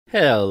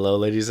Hello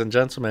ladies and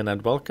gentlemen,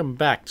 and welcome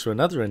back to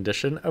another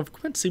edition of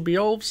Quincy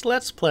Beoulve's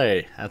Let's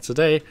Play. And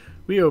today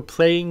we are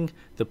playing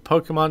the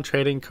Pokemon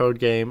trading card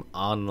game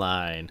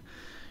online.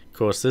 Of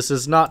course, this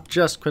is not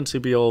just Quincy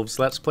Beoulve's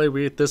Let's Play,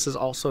 this is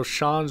also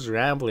Sean's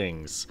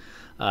Ramblings.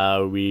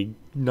 We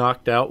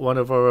knocked out one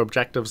of our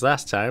objectives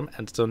last time,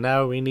 and so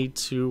now we need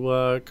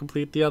to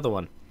complete the other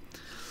one.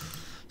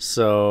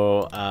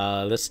 So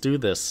let's do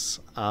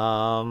this.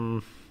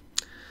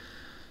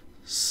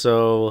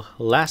 So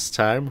last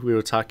time we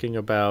were talking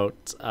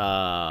about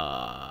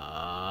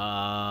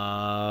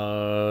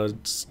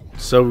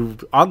so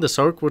on this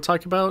arc we're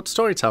talking about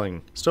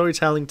storytelling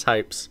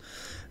types,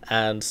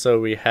 and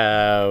so we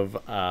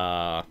have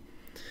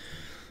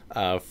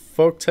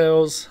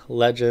folktales,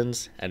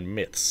 legends, and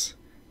myths.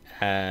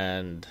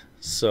 And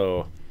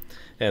so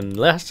in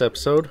last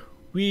episode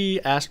we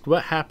asked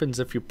what happens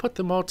if you put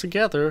them all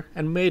together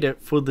and made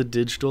it for the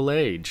digital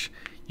age.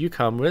 You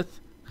come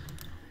with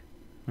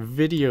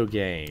video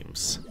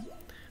games.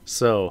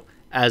 So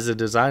as a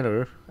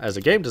designer, as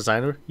a game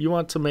designer, you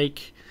want to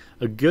make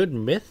a good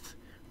myth,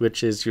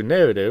 which is your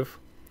narrative,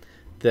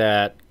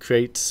 that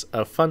creates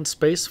a fun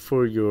space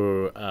for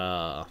your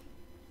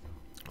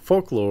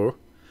folklore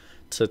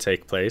to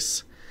take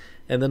place,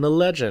 and then a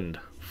legend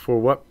for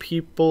what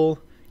people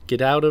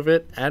get out of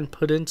it and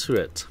put into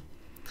it.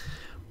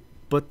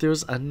 But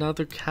there's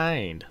another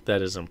kind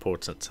that is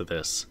important to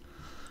this.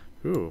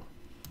 Ooh.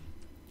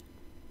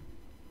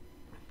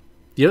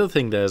 The other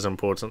thing that is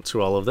important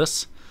to all of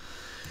this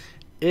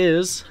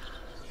is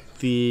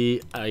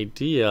the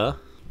idea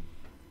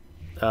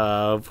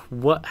of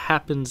what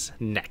happens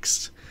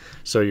next.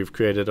 So you've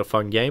created a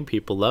fun game,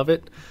 people love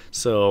it.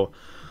 So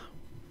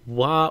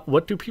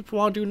what do people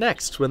want to do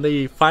next when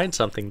they find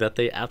something that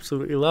they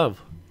absolutely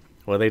love?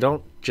 Well, they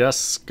don't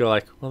just go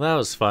like, well, that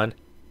was fun.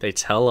 They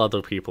tell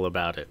other people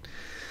about it.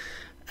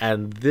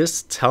 And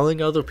this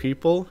telling other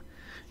people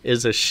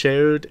is a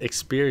shared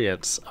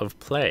experience of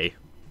play.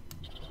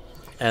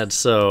 And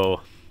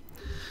so,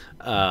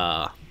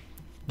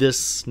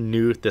 this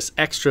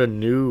extra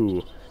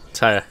new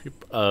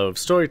type of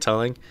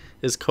storytelling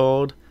is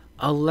called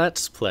a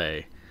Let's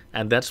Play,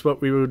 and that's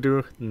what we will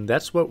do.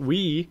 That's what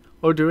we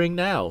are doing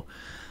now.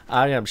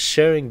 I am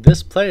sharing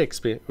this play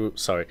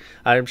experience. I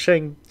am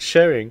sharing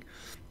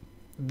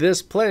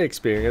this play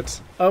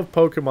experience of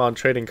Pokemon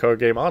Trading Card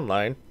Game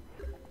Online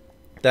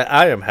that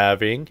I am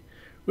having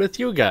with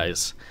you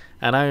guys,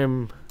 and I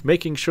am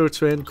making sure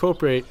to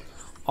incorporate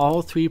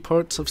all three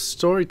parts of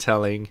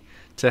storytelling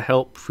to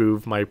help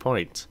prove my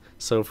point.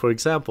 So for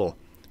example,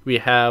 we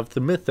have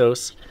the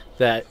mythos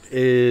that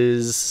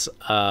is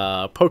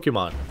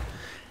Pokemon.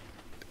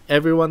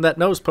 Everyone that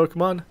knows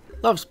Pokemon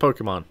loves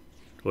Pokemon.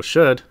 Well,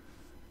 should.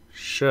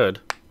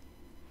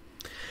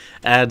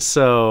 And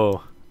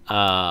so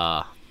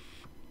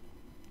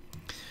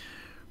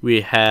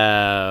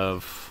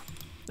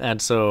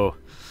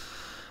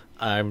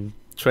I'm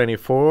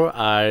 24.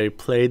 I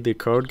played the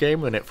card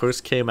game when it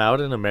first came out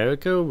in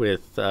America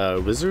with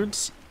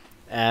Wizards,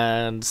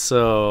 and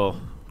so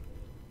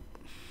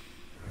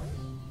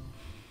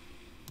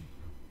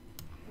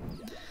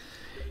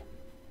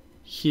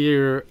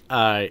here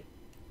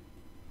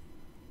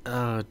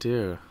oh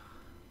dear,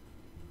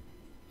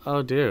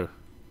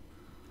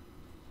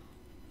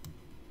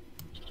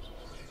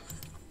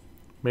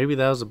 maybe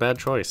that was a bad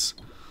choice.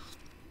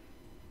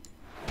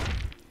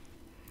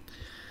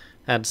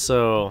 And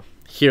so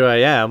here I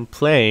am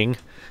playing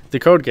the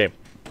code game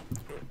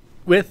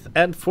with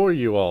and for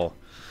you all.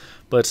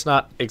 But it's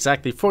not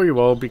exactly for you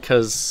all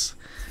because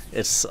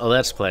it's a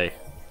Let's Play.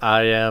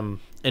 I am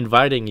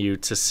inviting you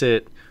to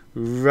sit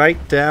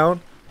right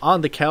down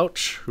on the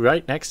couch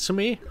right next to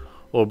me,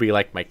 or be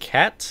like my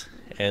cat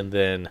and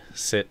then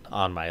sit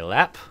on my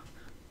lap.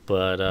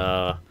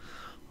 But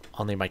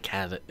only my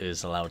cat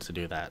is allowed to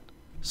do that.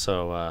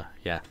 So,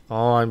 yeah.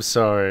 Oh, I'm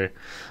sorry.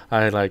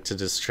 I like to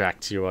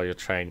distract you while you're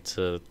trying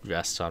to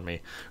rest on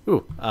me.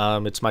 Ooh,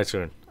 it's my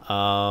turn.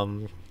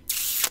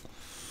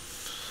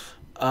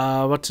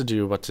 What to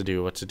do?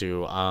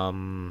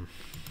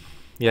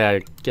 Yeah,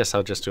 I guess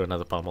I'll just do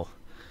another pummel.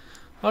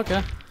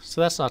 Okay, so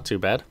that's not too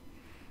bad.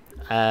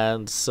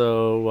 And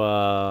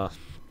so,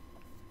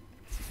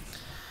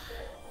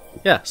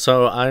 yeah,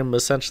 so I'm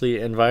essentially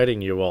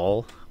inviting you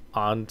all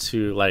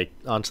onto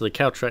the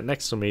couch right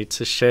next to me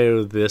to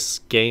share this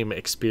game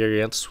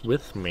experience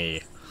with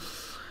me.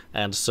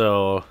 And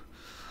so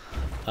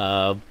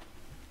yeah,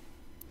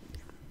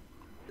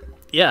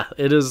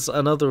 it is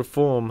another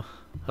form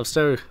of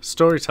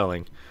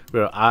storytelling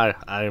where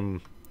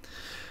I'm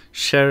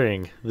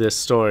sharing this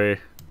story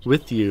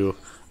with you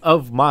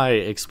of my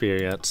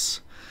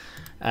experience,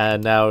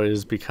 and now it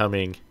is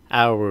becoming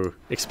our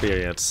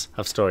experience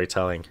of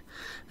storytelling.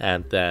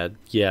 And that,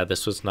 yeah,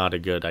 this was not a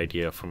good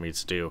idea for me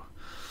to do.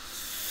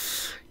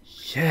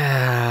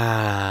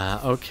 Yeah,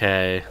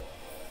 okay.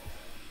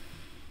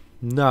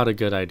 Not a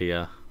good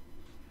idea.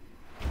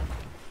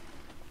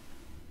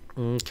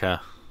 Okay.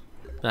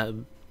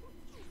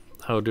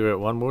 I'll do it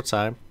one more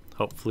time.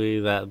 Hopefully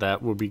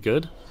that will be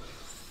good.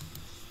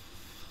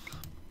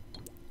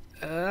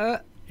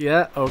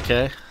 Yeah,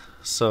 okay.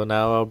 So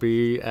now I'll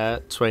be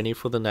at 20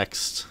 for the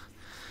next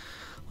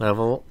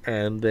level,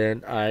 and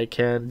then I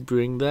can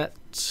bring that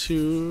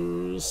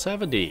to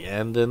 70,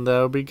 and then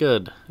that'll be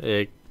good.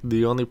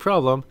 The only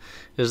problem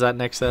is that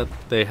next set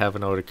they have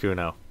an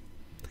Otakuno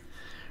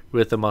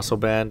with a muscle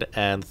band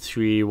and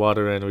 3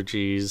 water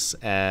energies,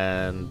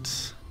 and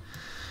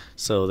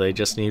so they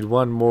just need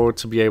one more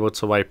to be able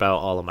to wipe out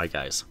all of my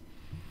guys.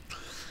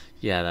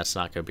 Yeah, that's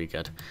not gonna be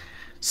good.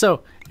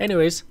 So,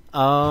 anyways,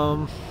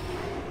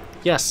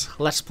 yes,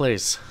 Let's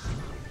Plays.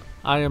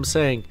 I am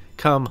saying,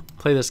 come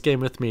play this game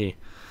with me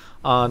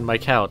on my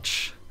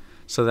couch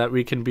so that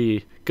we can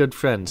be good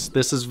friends.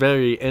 This is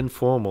very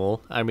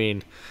informal. I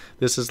mean,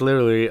 this is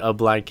literally a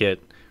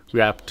blanket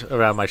wrapped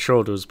around my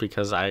shoulders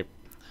because I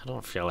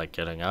don't feel like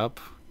getting up.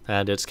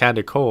 And it's kind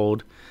of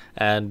cold,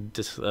 and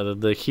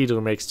the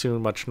heater makes too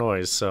much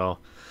noise, so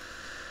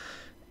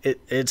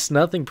it's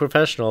nothing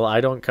professional. I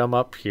don't come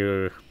up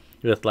here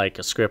with like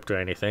a script or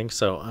anything,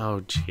 so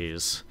oh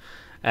jeez.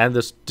 And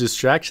this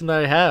distraction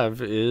that I have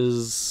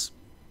is,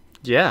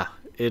 yeah,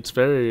 it's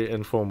very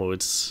informal.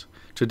 It's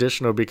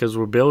traditional because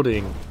we're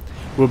building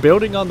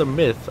on the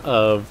myth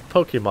of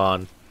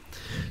Pokemon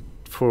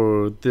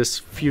for this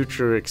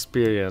future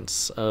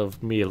experience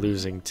of me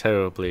losing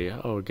terribly.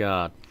 Oh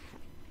god.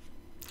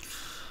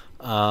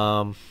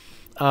 Oh,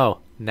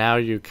 now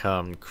you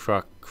come,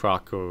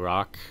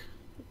 Rock.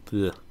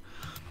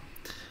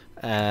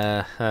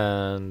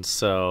 And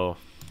so,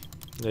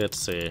 let's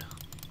see.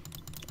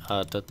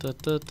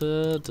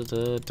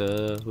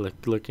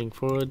 Looking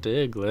for a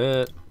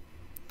Diglett.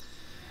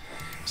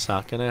 It's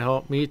not gonna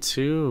help me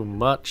too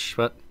much,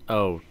 but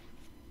oh,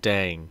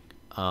 dang.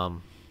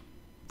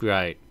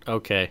 Right.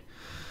 Okay.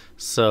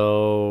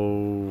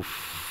 So,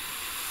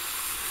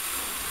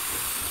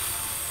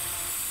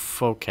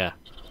 okay.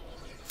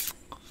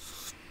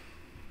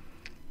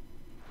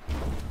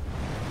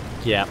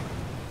 Yeah.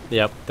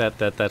 Yep,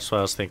 that's what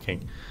I was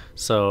thinking.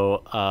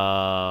 So,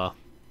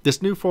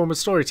 this new form of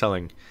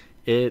storytelling,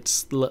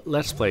 it's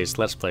Let's Plays.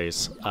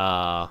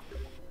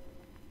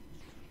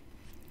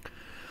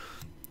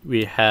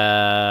 We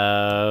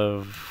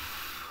have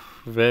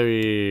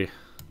very...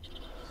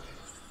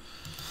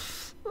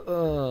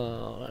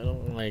 I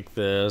don't like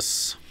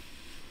this.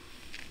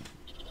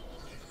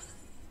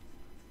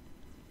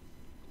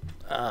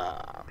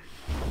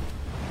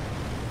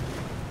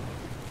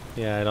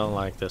 Yeah, I don't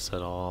like this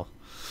at all.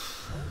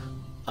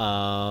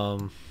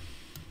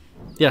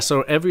 Yeah,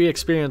 so every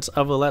experience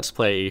of a Let's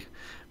Play,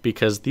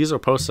 because these are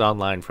posted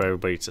online for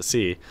everybody to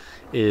see,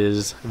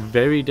 is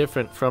very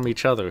different from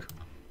each other.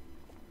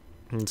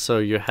 And so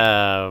you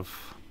have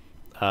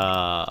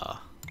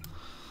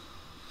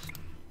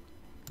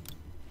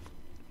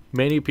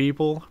many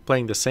people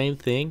playing the same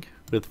thing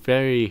with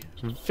very,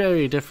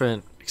 very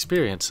different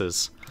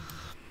experiences.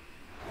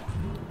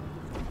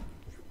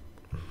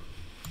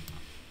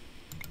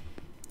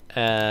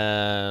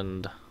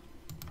 And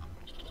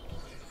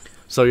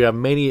so you have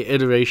many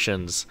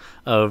iterations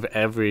of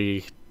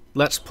every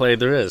Let's Play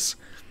there is.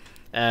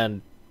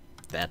 And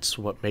that's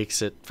what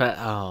makes it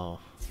oh.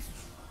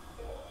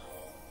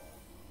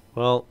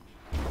 Well,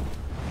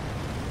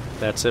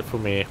 that's it for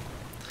me.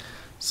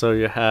 So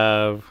you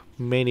have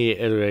many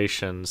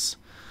iterations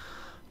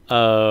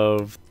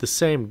of the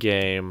same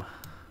game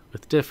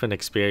with different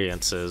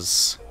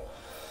experiences.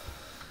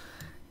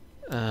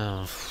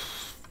 And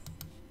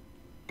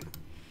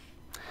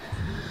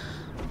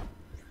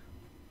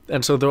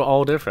so they're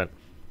all different.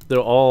 They're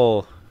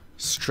all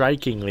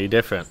strikingly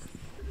different.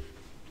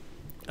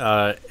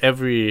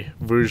 Every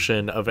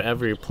version of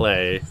every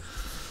play,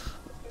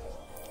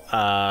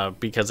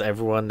 because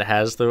everyone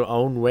has their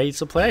own way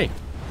to play.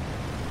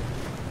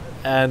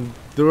 And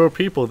there are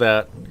people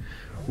that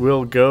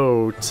will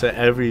go to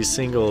every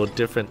single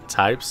different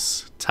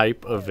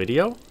type of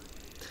video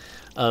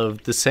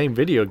of the same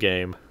video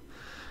game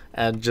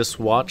and just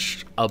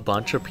watch a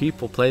bunch of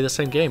people play the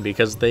same game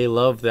because they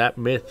love that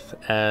myth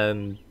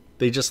and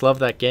they just love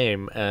that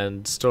game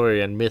and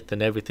story and myth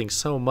and everything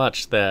so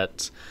much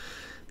that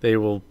they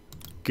will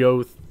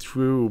go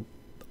through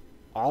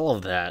all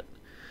of that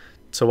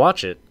to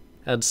watch it.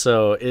 And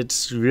so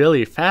it's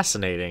really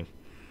fascinating.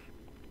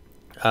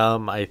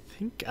 I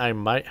think I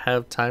might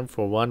have time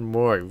for one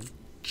more.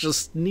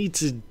 Just need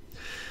to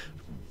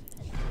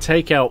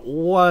take out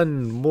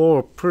one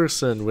more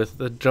person with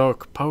the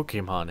dark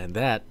Pokemon and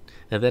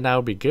then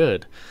I'll be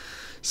good.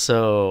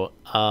 So,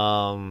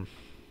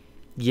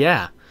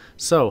 yeah.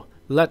 So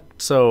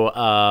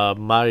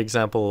my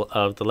example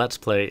of the Let's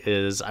Play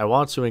is I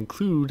want to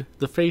include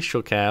the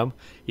facial cam,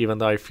 even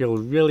though I feel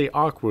really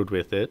awkward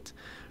with it,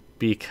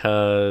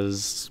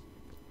 because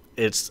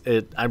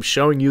I'm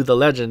showing you the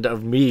legend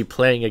of me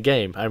playing a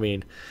game. I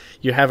mean,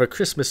 you have a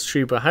Christmas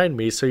tree behind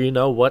me, so you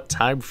know what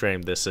time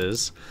frame this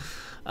is.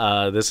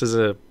 This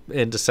is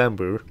in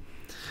December.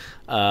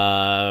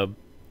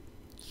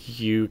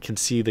 You can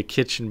see the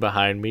kitchen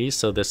behind me,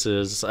 so this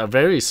is a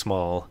very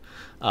small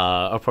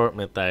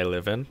apartment that I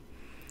live in.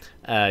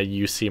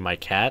 You see my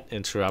cat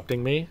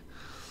interrupting me.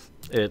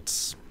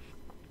 It's...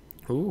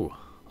 Ooh.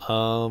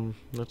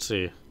 Let's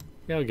see.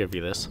 Yeah, I'll give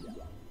you this.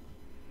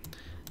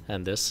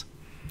 And this.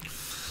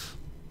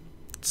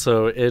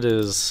 So it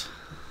is...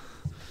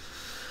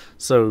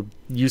 So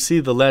you see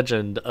the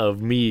legend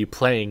of me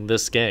playing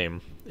this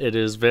game. It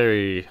is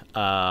very,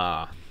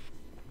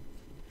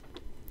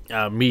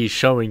 me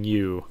showing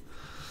you,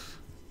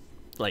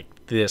 like,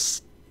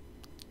 this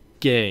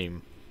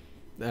game.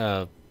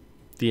 Yeah,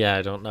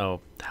 I don't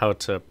know how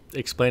to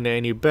explain it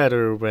any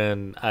better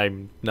when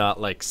I'm not,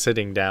 like,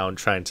 sitting down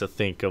trying to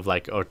think of,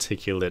 like,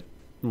 articulate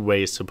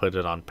ways to put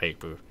it on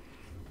paper.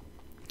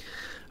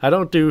 I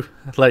don't do,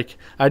 like,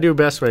 I do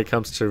best when it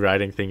comes to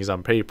writing things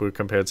on paper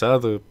compared to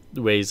other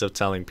ways of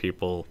telling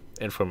people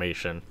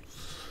information.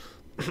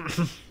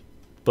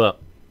 But,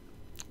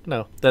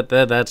 no,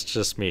 that's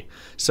just me.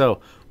 So,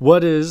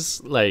 what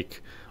is,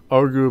 like,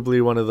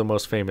 arguably one of the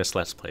most famous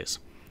Let's Plays?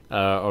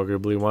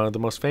 Arguably one of the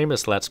most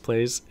famous Let's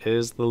Plays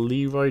is the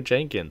Leroy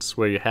Jenkins,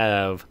 where you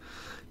have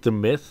the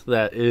myth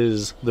that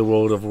is the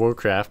World of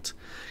Warcraft.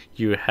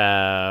 You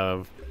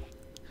have,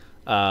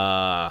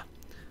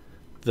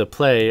 the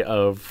play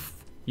of,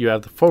 you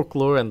have the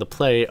folklore and the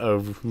play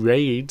of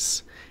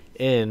raids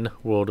in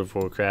World of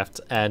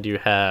Warcraft, and you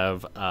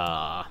have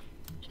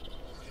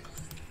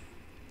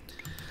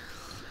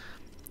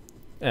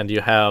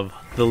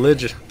the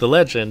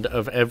legend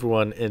of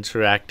everyone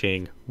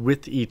interacting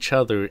with each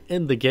other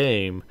in the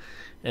game,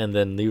 and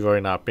then Leroy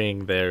not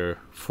being there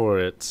for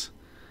it,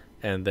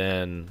 and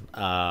then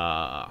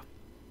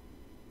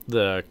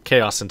the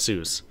chaos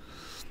ensues.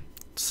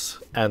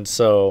 And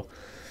so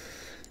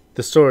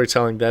the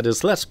storytelling that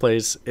is Let's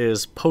Plays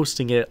is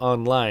posting it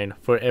online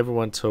for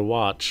everyone to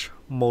watch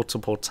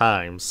multiple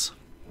times.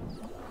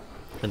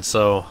 And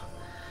so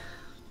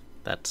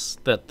that's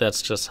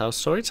just how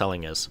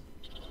storytelling is.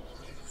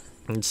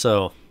 And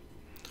so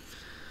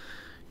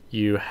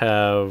you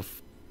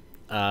have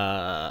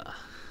and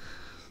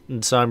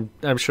so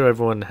I'm sure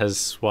everyone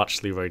has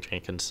watched Leroy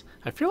Jenkins.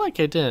 I feel like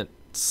I didn't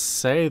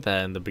say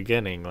that in the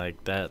beginning,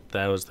 like that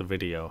was the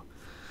video.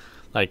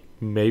 Like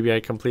maybe I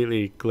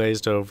completely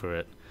glazed over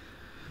it.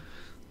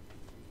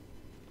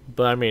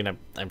 But I mean,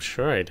 I'm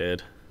sure I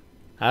did.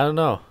 I don't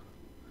know.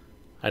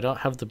 I don't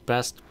have the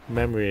best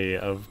memory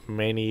of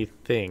many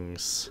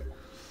things.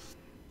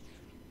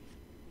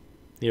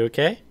 You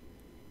okay?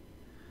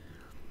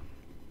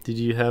 Did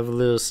you have a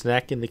little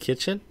snack in the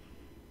kitchen?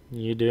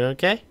 You doing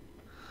okay?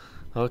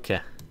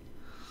 Okay.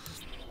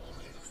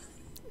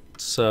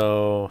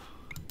 So,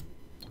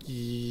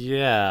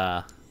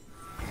 yeah.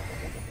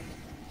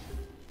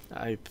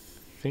 I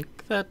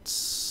think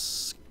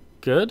that's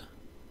good.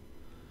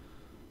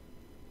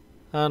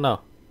 I don't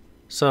know.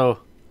 So,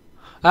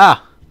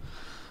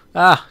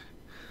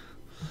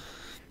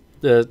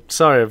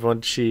 sorry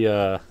everyone, she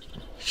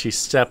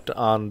stepped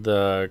on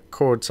the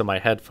cord to my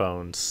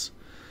headphones.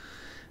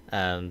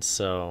 And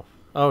so,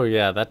 oh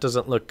yeah, that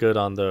doesn't look good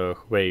on the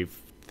wave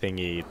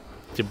thingy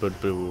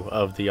boo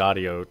of the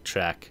audio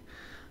track.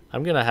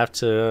 I'm gonna have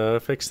to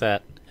fix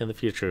that in the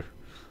future.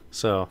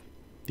 So,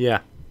 yeah.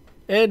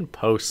 In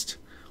post.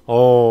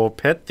 Oh,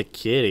 pet the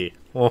kitty.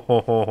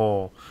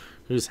 Oh,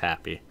 who's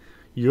happy?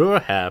 You're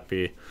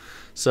happy.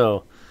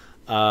 So,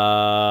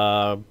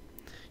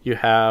 you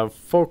have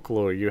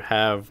folklore, you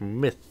have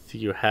myth,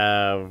 you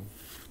have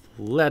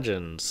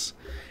legends.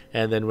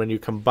 And then when you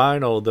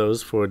combine all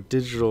those for a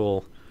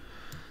digital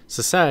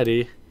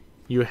society,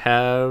 you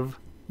have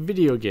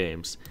video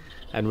games.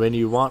 And when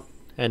you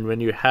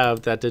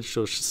have that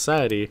digital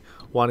society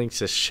wanting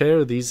to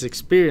share these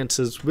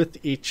experiences with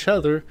each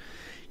other,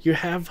 you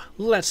have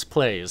Let's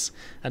Plays.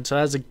 And so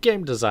as a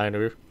game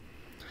designer,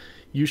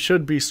 you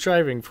should be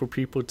striving for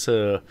people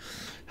to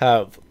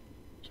have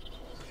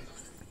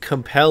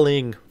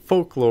compelling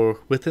folklore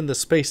within the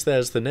space that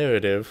is the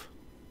narrative,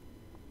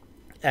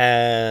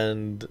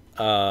 and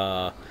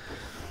the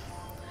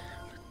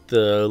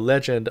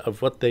legend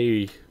of what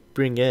they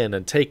bring in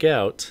and take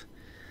out,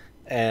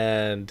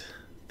 and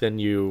then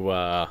you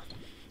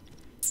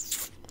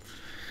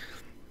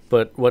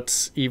but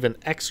what's even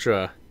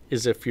extra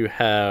is if you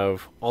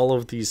have all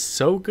of these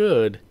so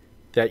good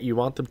that you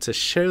want them to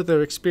share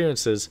their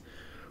experiences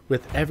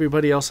with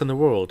everybody else in the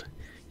world.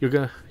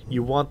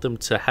 You want them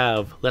to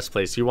have Let's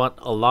Plays. You want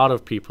a lot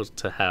of people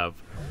to have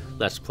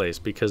Let's Plays,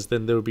 because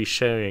then they'll be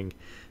sharing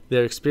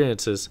their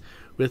experiences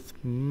with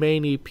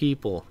many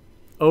people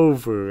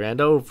over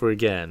and over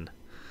again.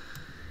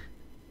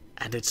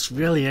 And it's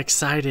really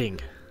exciting.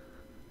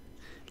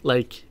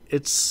 Like,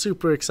 it's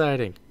super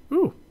exciting.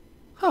 Ooh.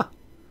 Huh.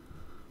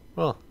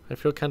 Well, I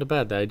feel kind of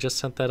bad that I just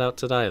sent that out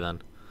to die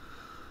then.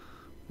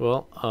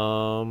 Well,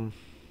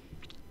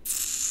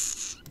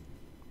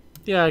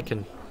 yeah, I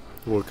can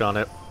work on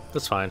it.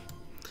 That's fine.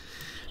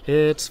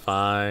 It's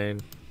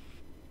fine.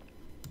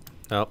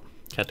 Nope,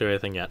 can't do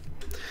anything yet.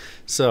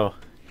 So,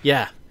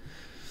 yeah.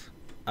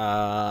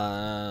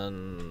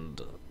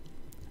 And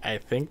I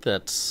think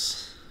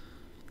that's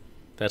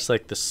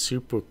like the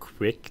super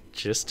quick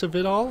gist of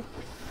it all.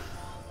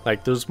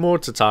 Like, there's more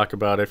to talk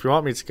about. If you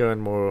want me to go in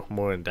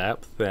more in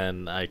depth,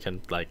 then I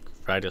can like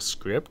write a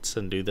script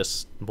and do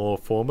this more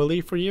formally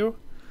for you.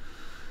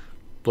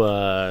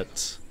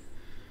 But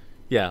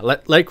yeah,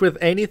 like with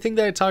anything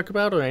that I talk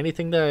about or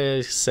anything that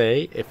I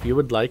say, if you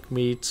would like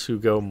me to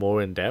go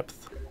more in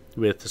depth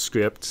with the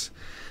scripts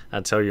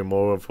and tell you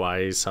more of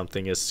why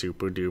something is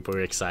super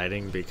duper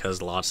exciting,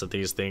 because lots of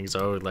these things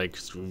are like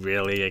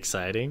really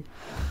exciting,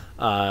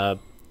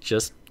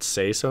 just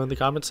say so in the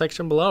comment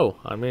section below.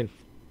 I mean,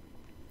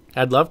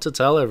 I'd love to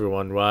tell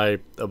everyone why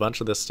a bunch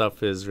of this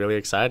stuff is really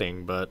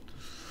exciting, but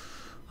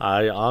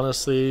I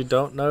honestly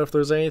don't know if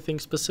there's anything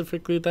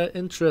specifically that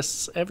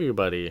interests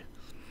everybody.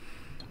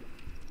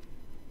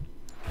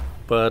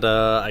 But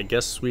I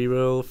guess we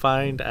will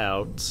find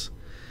out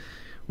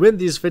when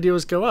these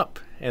videos go up,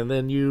 and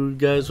then you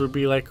guys would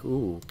be like,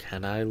 ooh,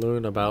 can I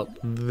learn about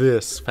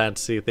this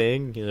fancy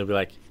thing? And you'll be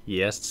like,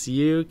 yes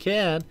you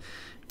can.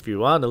 If you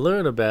want to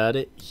learn about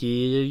it,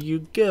 here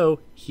you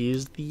go.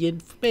 Here's the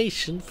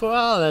information for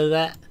all of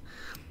that.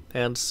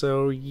 And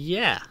so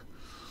yeah.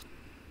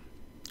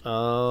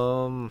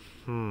 I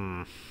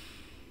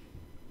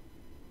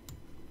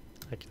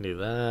can do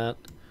that.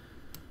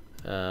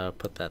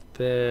 Put that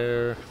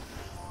there.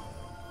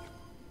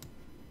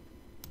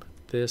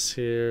 Put this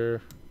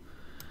here.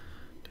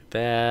 Do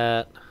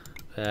that.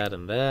 That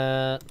and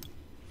that.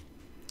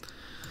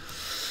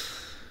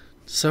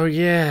 So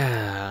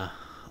yeah.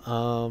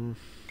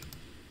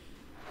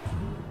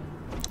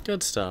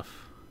 Good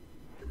stuff.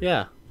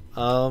 Yeah.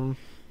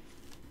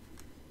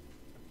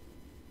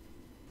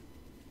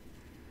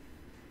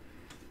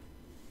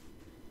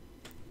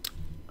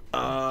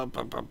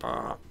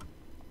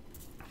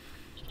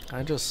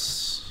 I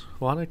just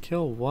want to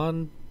kill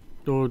one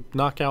or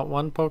knock out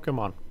one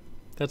Pokemon.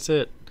 That's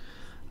it.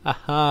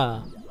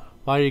 Aha.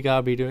 Why you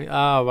gotta be doing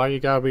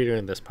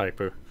this,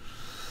 Piper?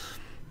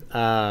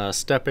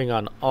 Stepping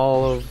on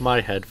all of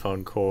my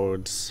headphone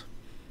cords.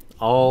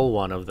 All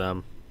one of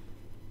them.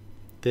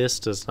 This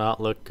does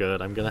not look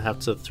good. I'm gonna have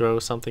to throw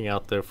something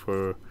out there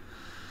for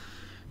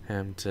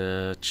him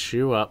to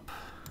chew up.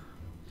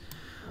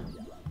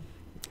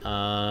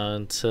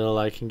 Until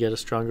I can get a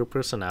stronger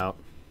person out.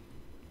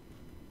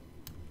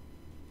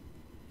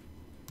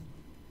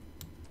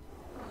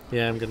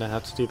 Yeah, I'm gonna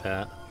have to do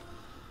that.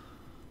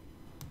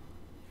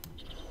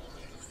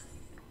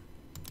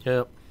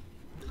 Yep.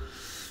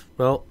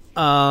 Well,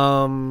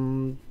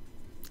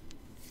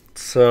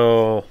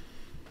 so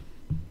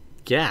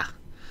yeah.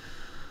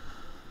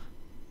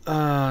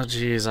 Oh,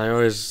 geez, I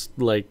always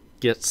like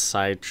get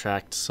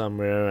sidetracked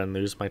somewhere and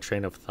lose my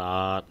train of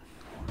thought.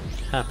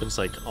 Happens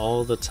like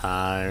all the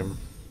time.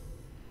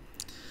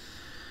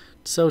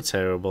 So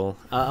terrible.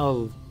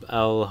 I'll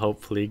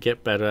hopefully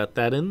get better at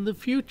that in the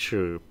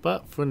future,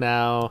 but for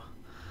now,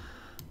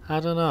 I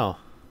don't know.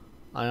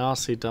 I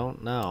honestly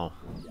don't know.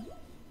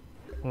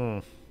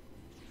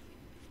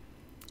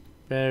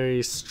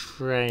 Very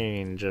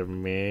strange of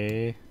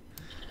me.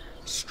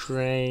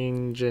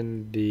 Strange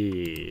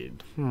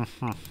indeed.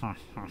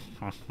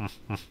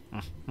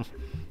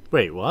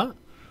 Wait, what?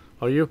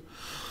 Are you're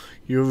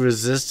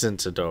resistant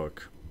to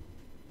dark?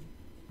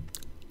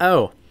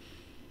 Oh,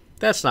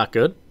 that's not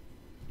good.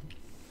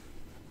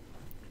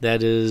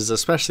 That is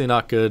especially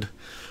not good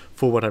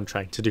for what I'm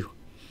trying to do.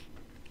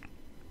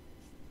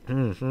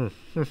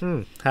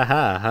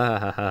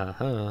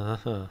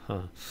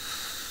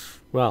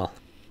 Well,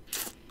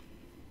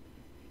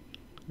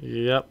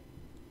 yep.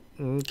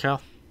 Okay,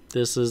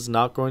 this is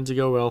not going to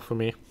go well for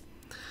me.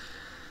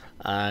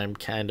 I'm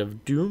kind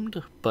of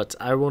doomed, but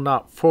I will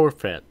not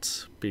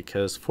forfeit,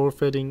 because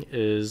forfeiting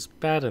is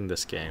bad in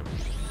this game.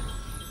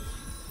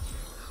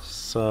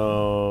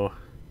 So,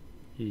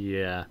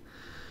 yeah.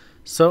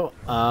 So,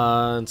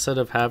 instead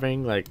of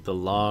having like the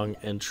long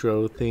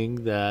intro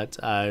thing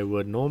that I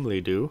would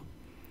normally do,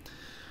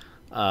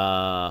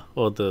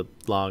 or the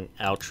long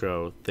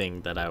outro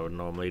thing that I would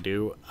normally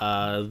do,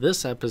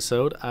 this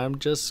episode I'm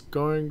just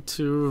going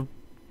to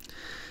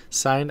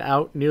sign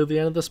out near the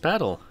end of this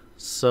battle.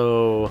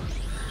 So,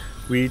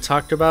 we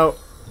talked about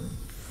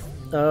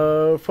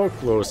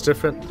Folklore's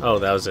different... Oh,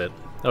 that was it.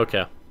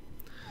 Okay.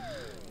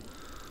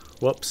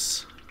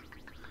 Whoops.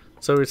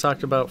 So we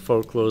talked about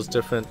Folklore's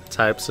different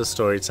types of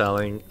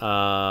storytelling.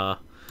 The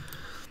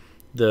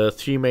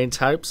three main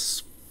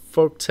types: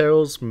 folk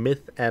tales,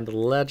 myth, and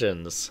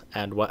legends.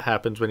 And what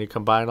happens when you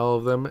combine all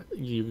of them?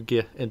 You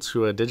get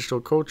into a digital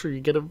culture,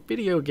 you get a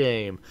video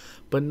game.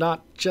 But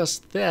not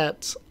just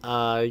that.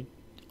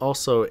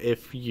 Also,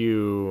 if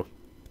you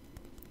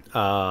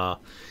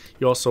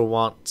also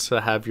want to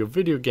have your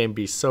video game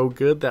be so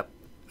good that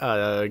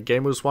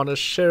gamers want to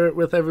share it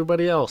with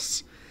everybody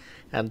else.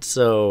 And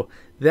so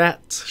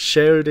that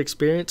shared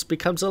experience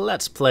becomes a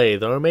Let's Play.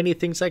 There are many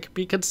things that could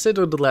be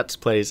considered Let's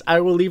Plays. I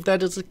will leave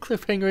that as a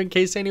cliffhanger in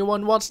case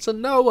anyone wants to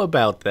know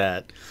about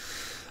that.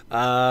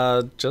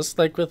 Just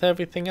like with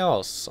everything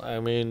else. I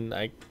mean,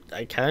 I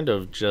kind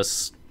of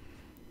just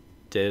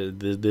did...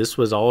 This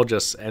was all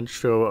just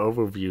intro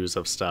overviews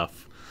of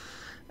stuff.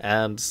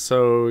 And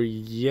so,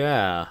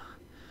 yeah.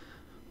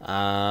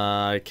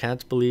 I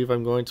can't believe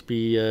I'm going to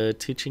be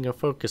teaching a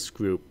focus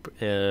group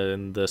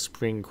in the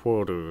spring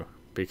quarter,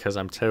 because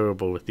I'm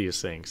terrible with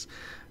these things.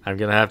 I'm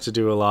gonna have to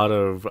do a lot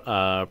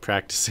of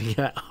practicing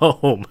at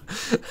home.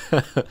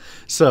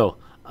 So,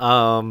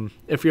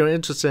 if you're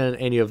interested in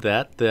any of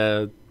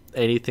that,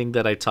 anything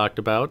that I talked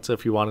about,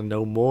 if you want to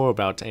know more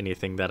about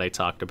anything that I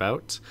talked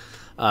about,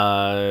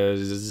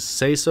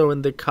 say so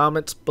in the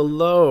comments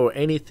below.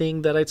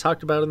 Anything that I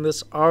talked about in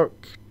this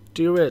arc,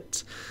 do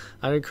it.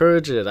 I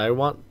encourage it. I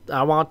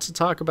want to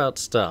talk about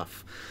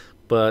stuff,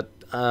 but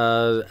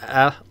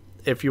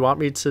if you want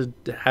me to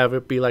have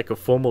it be like a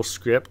formal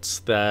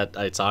script that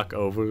I talk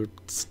over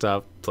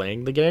stuff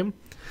playing the game,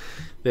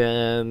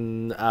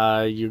 then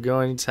you're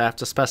going to have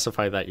to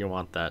specify that you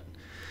want that.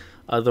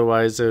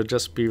 Otherwise, it'll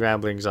just be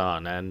ramblings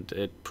on, and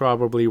it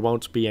probably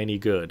won't be any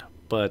good.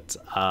 But,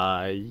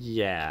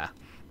 yeah.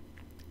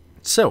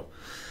 So,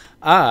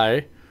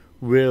 I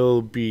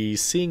will be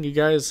seeing you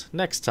guys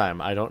next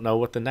time. I don't know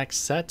what the next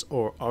set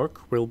or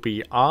arc will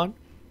be on,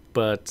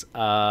 but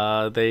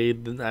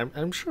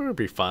I'm sure it'll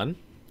be fun.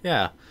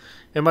 Yeah,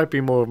 it might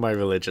be more of my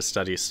religious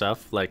study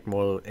stuff, like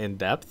more in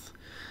depth.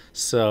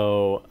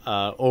 So,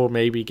 or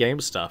maybe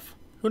game stuff.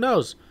 Who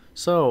knows?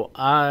 So,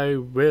 I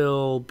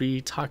will be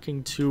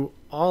talking to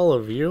all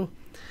of you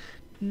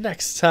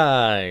next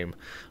time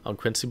on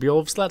Quincy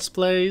Beoulve's Let's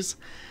Plays.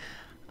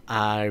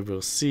 I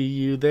will see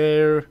you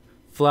there.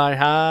 Fly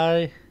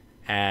high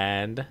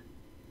and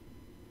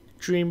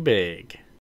dream big.